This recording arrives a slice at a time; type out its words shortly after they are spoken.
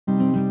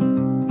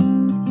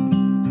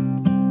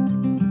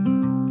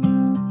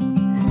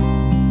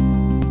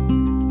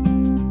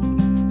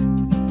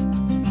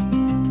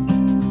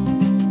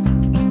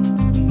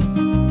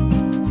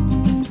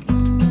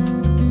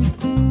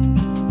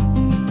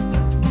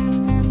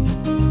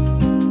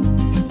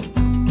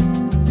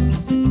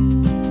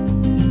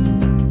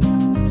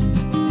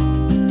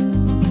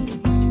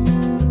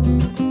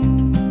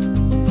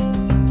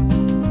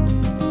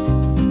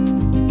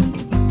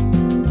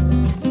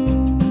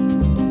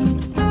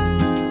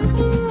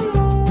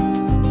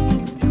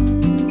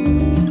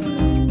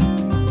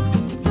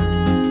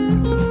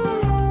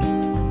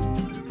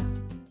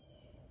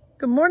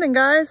morning,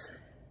 guys.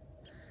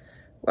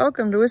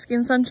 Welcome to Whiskey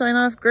and Sunshine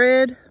Off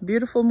Grid.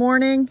 Beautiful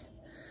morning,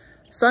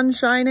 sun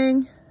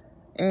shining,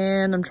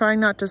 and I'm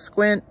trying not to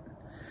squint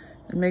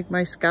and make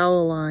my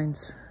scowl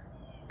lines.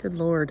 Good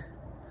Lord.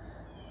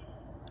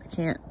 I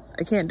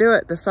can't do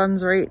it. The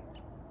sun's right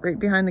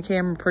behind the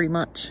camera pretty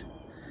much.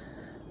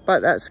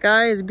 But that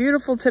sky is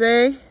beautiful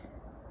today.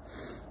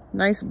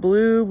 Nice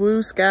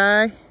blue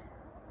sky.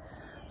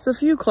 It's a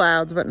few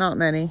clouds, but not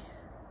many.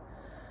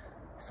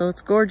 So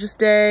it's a gorgeous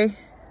day.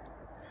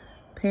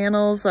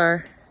 Panels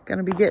are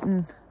gonna be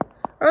getting,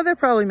 or they're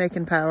probably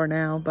making power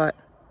now, but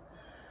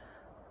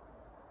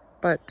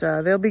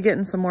they'll be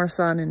getting some more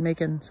sun and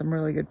making some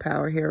really good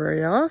power here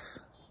right off.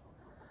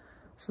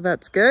 So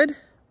that's good.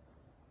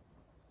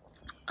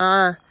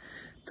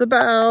 It's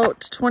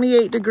about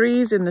 28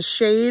 degrees in the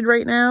shade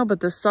right now,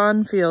 but the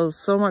sun feels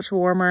so much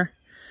warmer.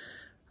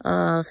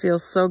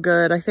 Feels so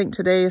good. I think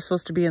today is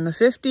supposed to be in the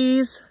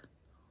 50s.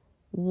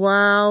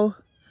 Wow.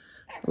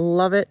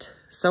 Love it.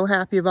 So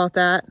happy about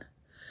that.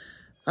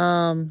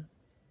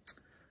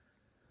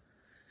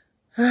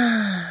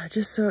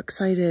 Just so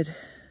excited.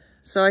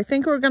 So I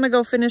think we're gonna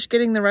go finish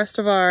getting the rest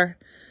of our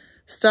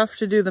stuff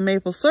to do the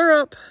maple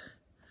syrup,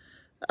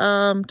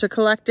 to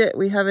collect it.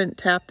 We haven't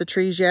tapped the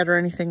trees yet or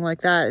anything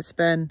like that. It's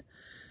been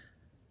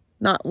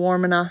not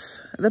warm enough.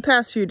 The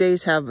past few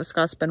days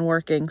Scott's been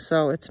working,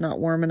 so it's not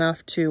warm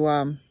enough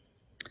to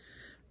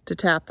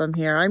tap them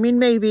here. I mean,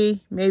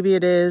 maybe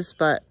it is,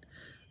 but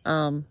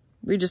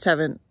we just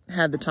haven't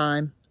had the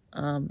time.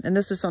 And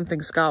this is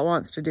something Scott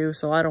wants to do,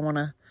 so I don't want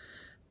to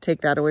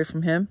take that away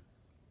from him.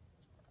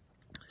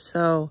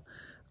 So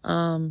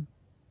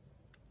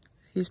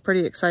he's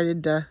pretty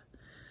excited to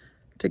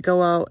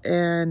go out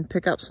and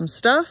pick up some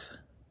stuff.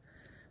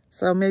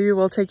 So maybe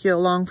we'll take you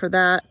along for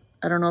that.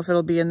 I don't know if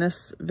it'll be in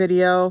this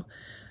video,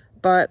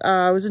 but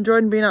I was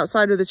enjoying being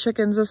outside with the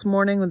chickens this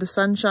morning with the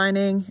sun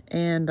shining.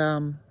 And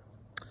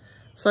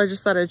so I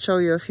just thought I'd show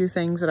you a few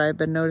things that I've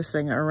been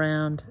noticing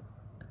around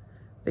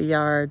the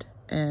yard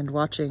and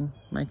watching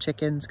my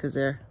chickens, because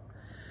they're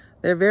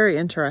very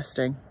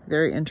interesting,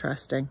 very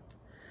interesting.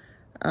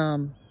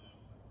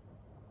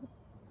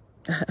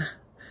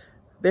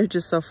 They're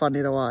just so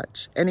funny to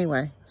watch.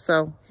 Anyway,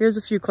 so here's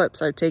a few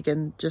clips I've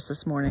taken just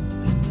this morning.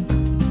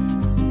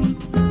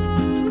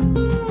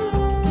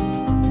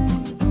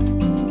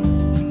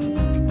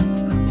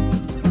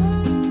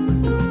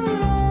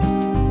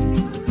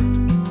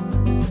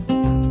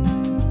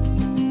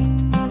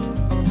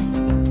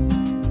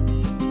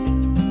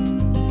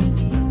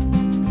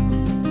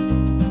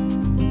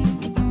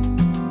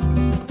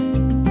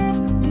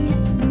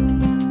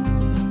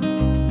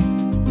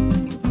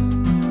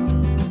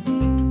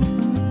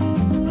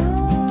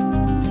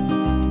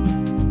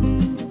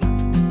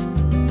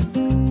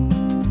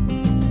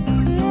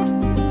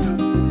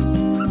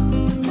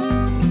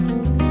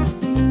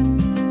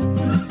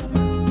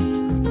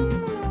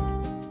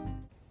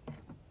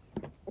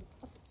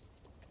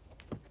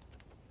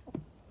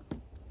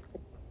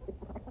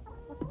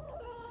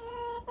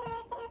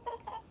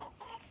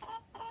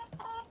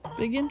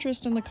 Big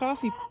interest in the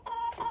coffee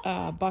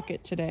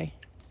bucket today.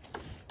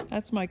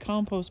 That's my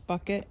compost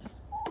bucket.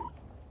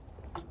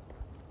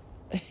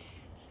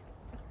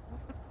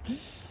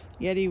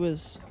 Yeti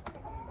was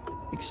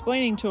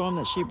explaining to him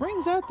that she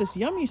brings out this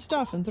yummy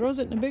stuff and throws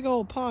it in a big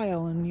old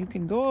pile, and you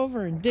can go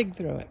over and dig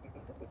through it.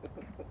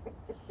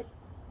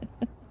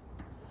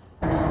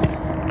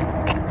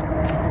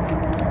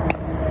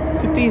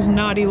 Put these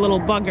naughty little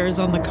buggers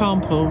on the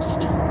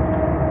compost.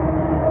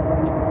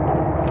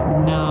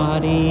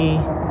 Naughty.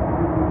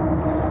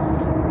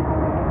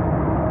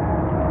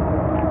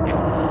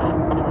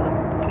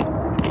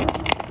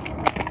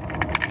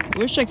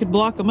 I wish I could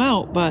block them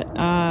out, but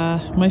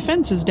my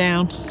fence is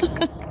down.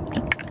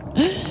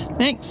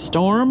 Thanks,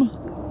 Storm.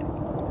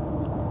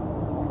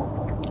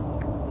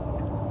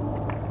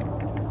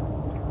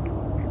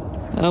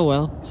 Oh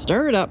well,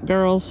 stir it up,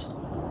 girls.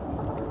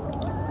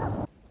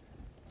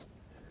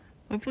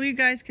 Hopefully you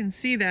guys can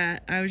see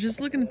that. I was just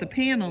looking at the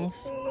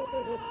panels,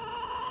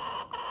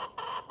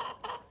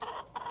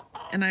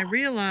 and I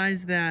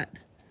realized that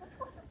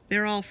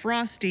they're all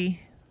frosty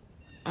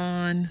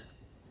on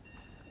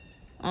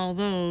all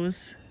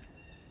those.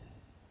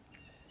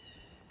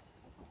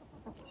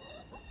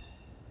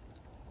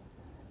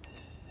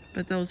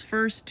 But those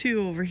first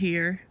two over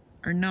here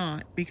are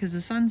not, because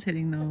the sun's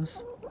hitting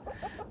those.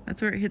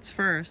 That's where it hits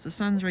first. The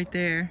sun's right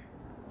there.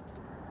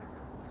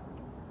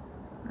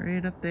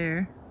 Right up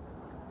there.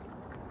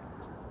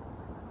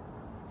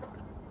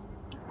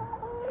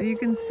 So you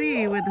can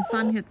see where the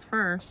sun hits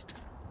first.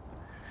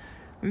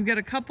 We've got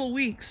a couple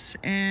weeks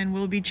and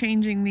we'll be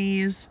changing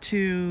these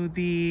to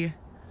the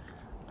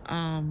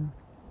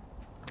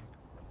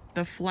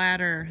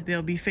flatter.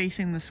 They'll be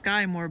facing the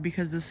sky more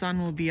because the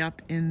sun will be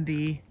up in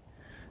the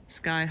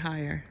sky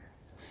higher.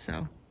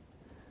 So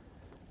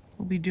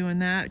we'll be doing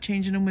that,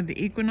 changing them with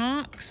the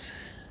equinox.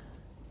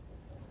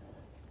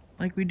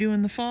 Like we do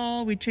in the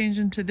fall, we change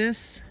them to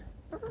this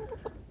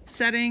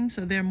setting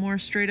so they're more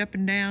straight up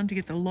and down to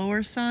get the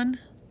lower sun.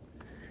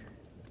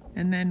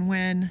 And then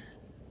when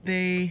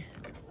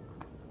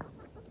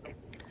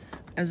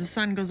as the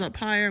sun goes up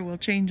higher, we'll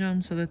change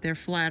them so that they're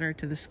flatter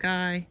to the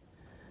sky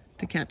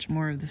to catch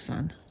more of the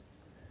sun.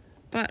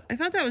 But I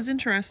thought that was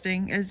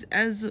interesting. As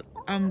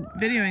I'm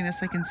videoing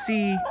this, I can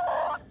see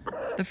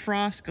the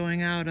frost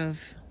going out of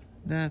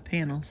the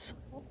panels.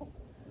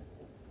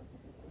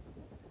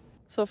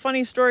 So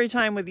funny story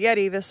time with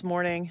Yeti this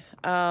morning.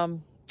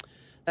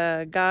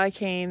 A guy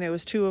came, there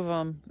was two of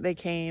them. They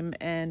came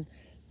and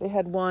they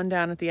had one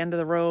down at the end of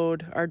the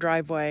road, our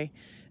driveway,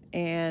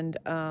 and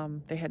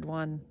they had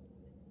one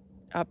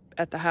up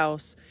at the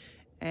house,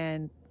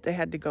 and they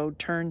had to go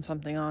turn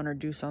something on or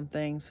do some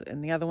things,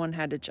 and the other one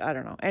had to, I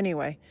don't know.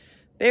 Anyway,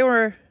 they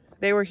were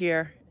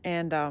here,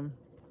 and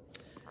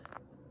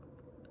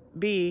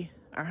B,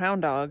 our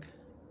hound dog,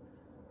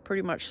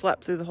 pretty much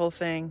slept through the whole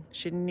thing.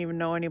 She didn't even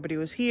know anybody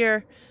was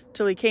here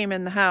till he came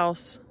in the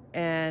house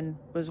and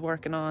was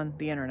working on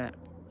the internet.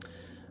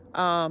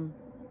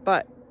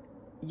 But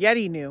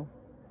Yeti knew,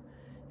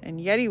 and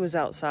Yeti was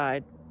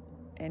outside,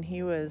 and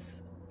he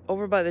was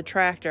over by the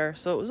tractor,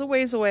 so it was a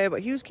ways away,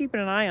 but he was keeping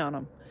an eye on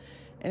him.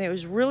 And it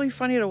was really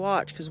funny to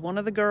watch because one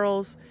of the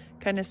girls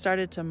kind of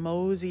started to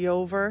mosey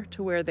over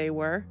to where they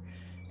were,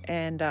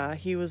 and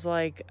he was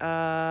like,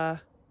 I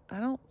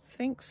don't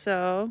think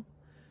so,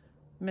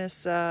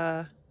 Miss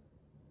Happy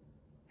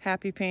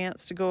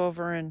Pants, to go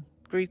over and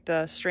greet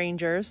the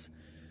strangers.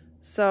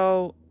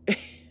 So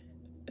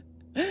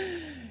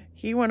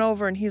he went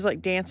over and he's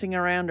like dancing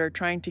around her,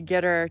 trying to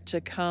get her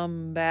to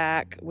come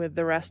back with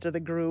the rest of the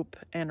group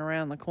and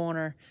around the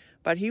corner.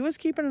 But he was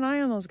keeping an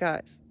eye on those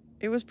guys.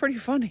 It was pretty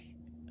funny.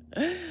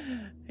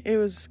 It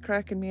was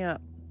cracking me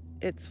up.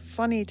 It's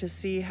funny to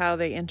see how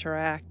they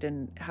interact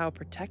and how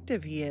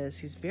protective he is.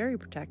 He's very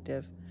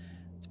protective.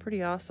 It's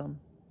pretty awesome.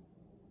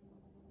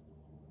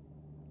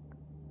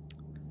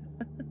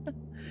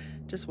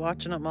 Just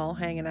watching them all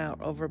hanging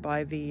out over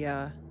by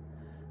the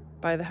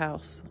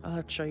house. I'll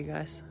have to show you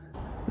guys.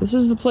 This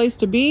is the place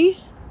to be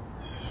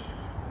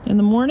in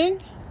the morning,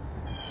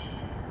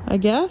 I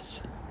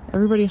guess.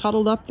 Everybody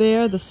huddled up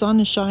there. The sun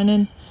is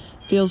shining.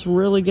 Feels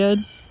really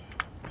good.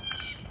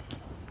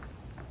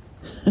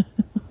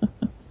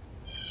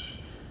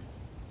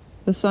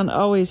 The sun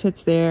always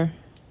hits there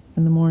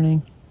in the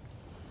morning.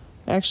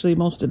 Actually,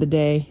 most of the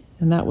day.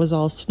 And that was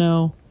all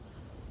snow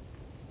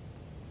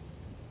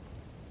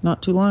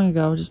not too long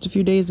ago, just a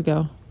few days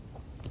ago.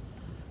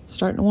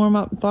 Starting to warm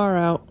up and thaw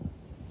out.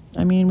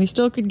 I mean, we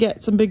still could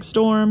get some big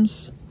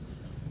storms,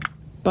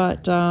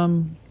 but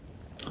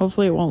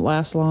hopefully it won't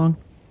last long.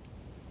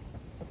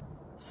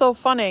 So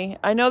funny.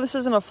 I know this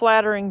isn't a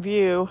flattering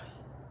view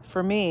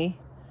for me,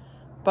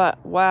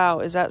 but wow,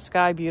 is that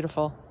sky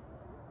beautiful.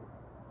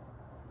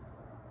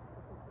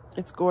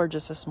 It's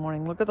gorgeous this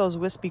morning. Look at those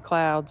wispy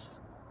clouds.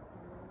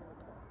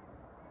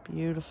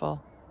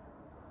 Beautiful.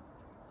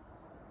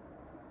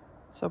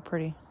 So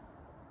pretty.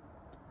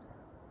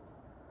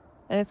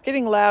 And it's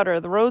getting louder.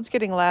 The road's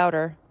getting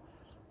louder.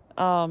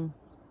 You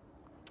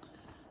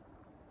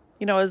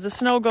know, as the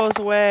snow goes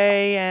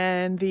away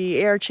and the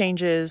air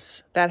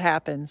changes, that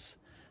happens.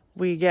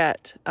 We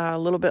get a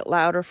little bit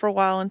louder for a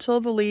while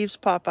until the leaves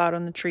pop out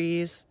on the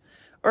trees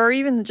or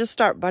even just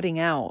start budding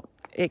out.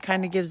 It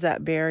kind of gives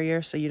that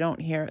barrier so you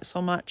don't hear it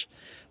so much,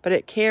 but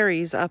it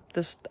carries up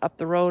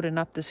the road and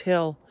up this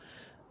hill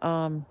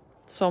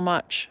so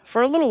much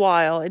for a little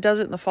while. It does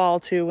it in the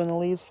fall too when the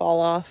leaves fall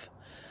off.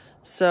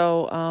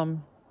 So,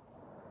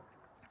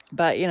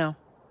 but you know,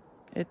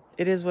 it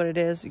is what it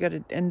is. You got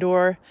to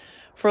endure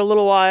for a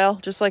little while,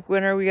 just like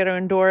winter. We got to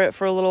endure it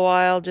for a little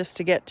while just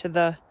to get to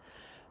the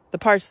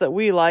parts that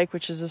we like,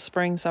 which is the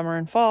spring, summer,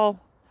 and fall.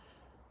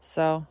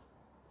 So,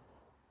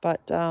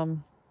 but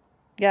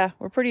yeah,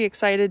 we're pretty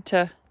excited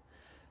to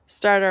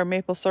start our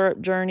maple syrup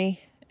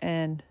journey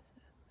and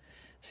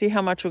see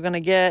how much we're going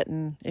to get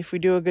and if we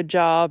do a good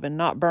job and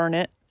not burn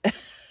it.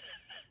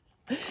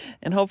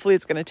 And hopefully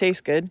it's going to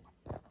taste good.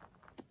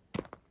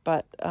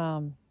 But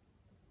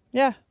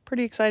yeah,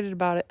 pretty excited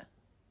about it.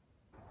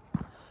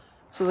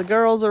 So the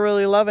girls are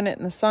really loving it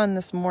in the sun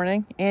this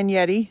morning, and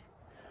Yeti.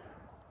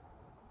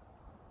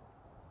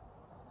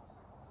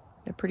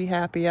 They're pretty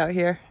happy out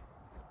here.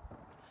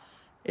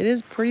 It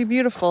is pretty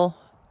beautiful.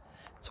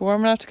 It's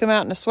warm enough to come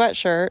out in a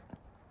sweatshirt,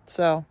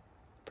 so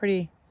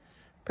pretty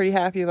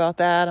happy about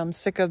that. I'm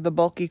sick of the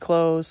bulky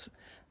clothes.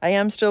 I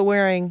am still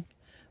wearing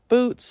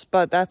boots,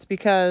 but that's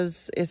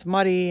because it's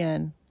muddy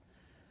and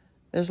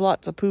there's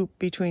lots of poop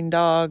between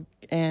dog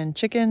and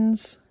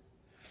chickens,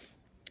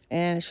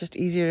 and it's just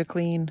easier to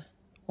clean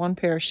one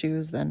pair of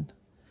shoes than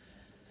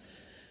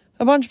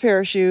a bunch of pair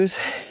of shoes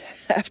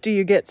after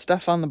you get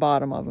stuff on the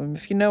bottom of them,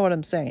 if you know what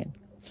I'm saying.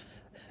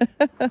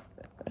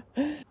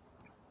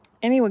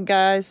 Anyway,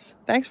 guys,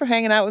 thanks for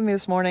hanging out with me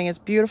this morning. It's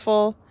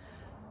beautiful,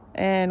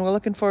 and we're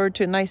looking forward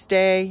to a nice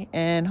day,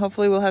 and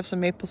hopefully we'll have some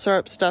maple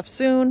syrup stuff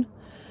soon.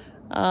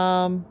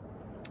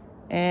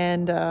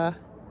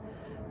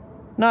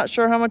 Not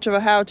sure how much of a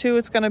how-to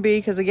it's going to be,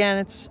 because again,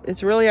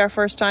 it's really our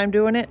first time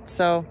doing it,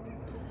 so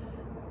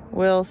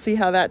we'll see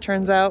how that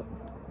turns out,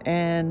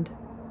 and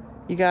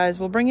you guys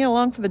will bring you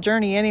along for the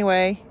journey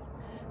anyway.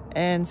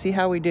 and see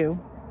how we do.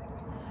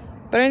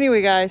 But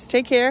anyway, guys,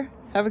 take care.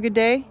 Have a good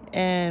day,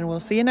 and we'll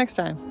see you next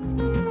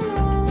time.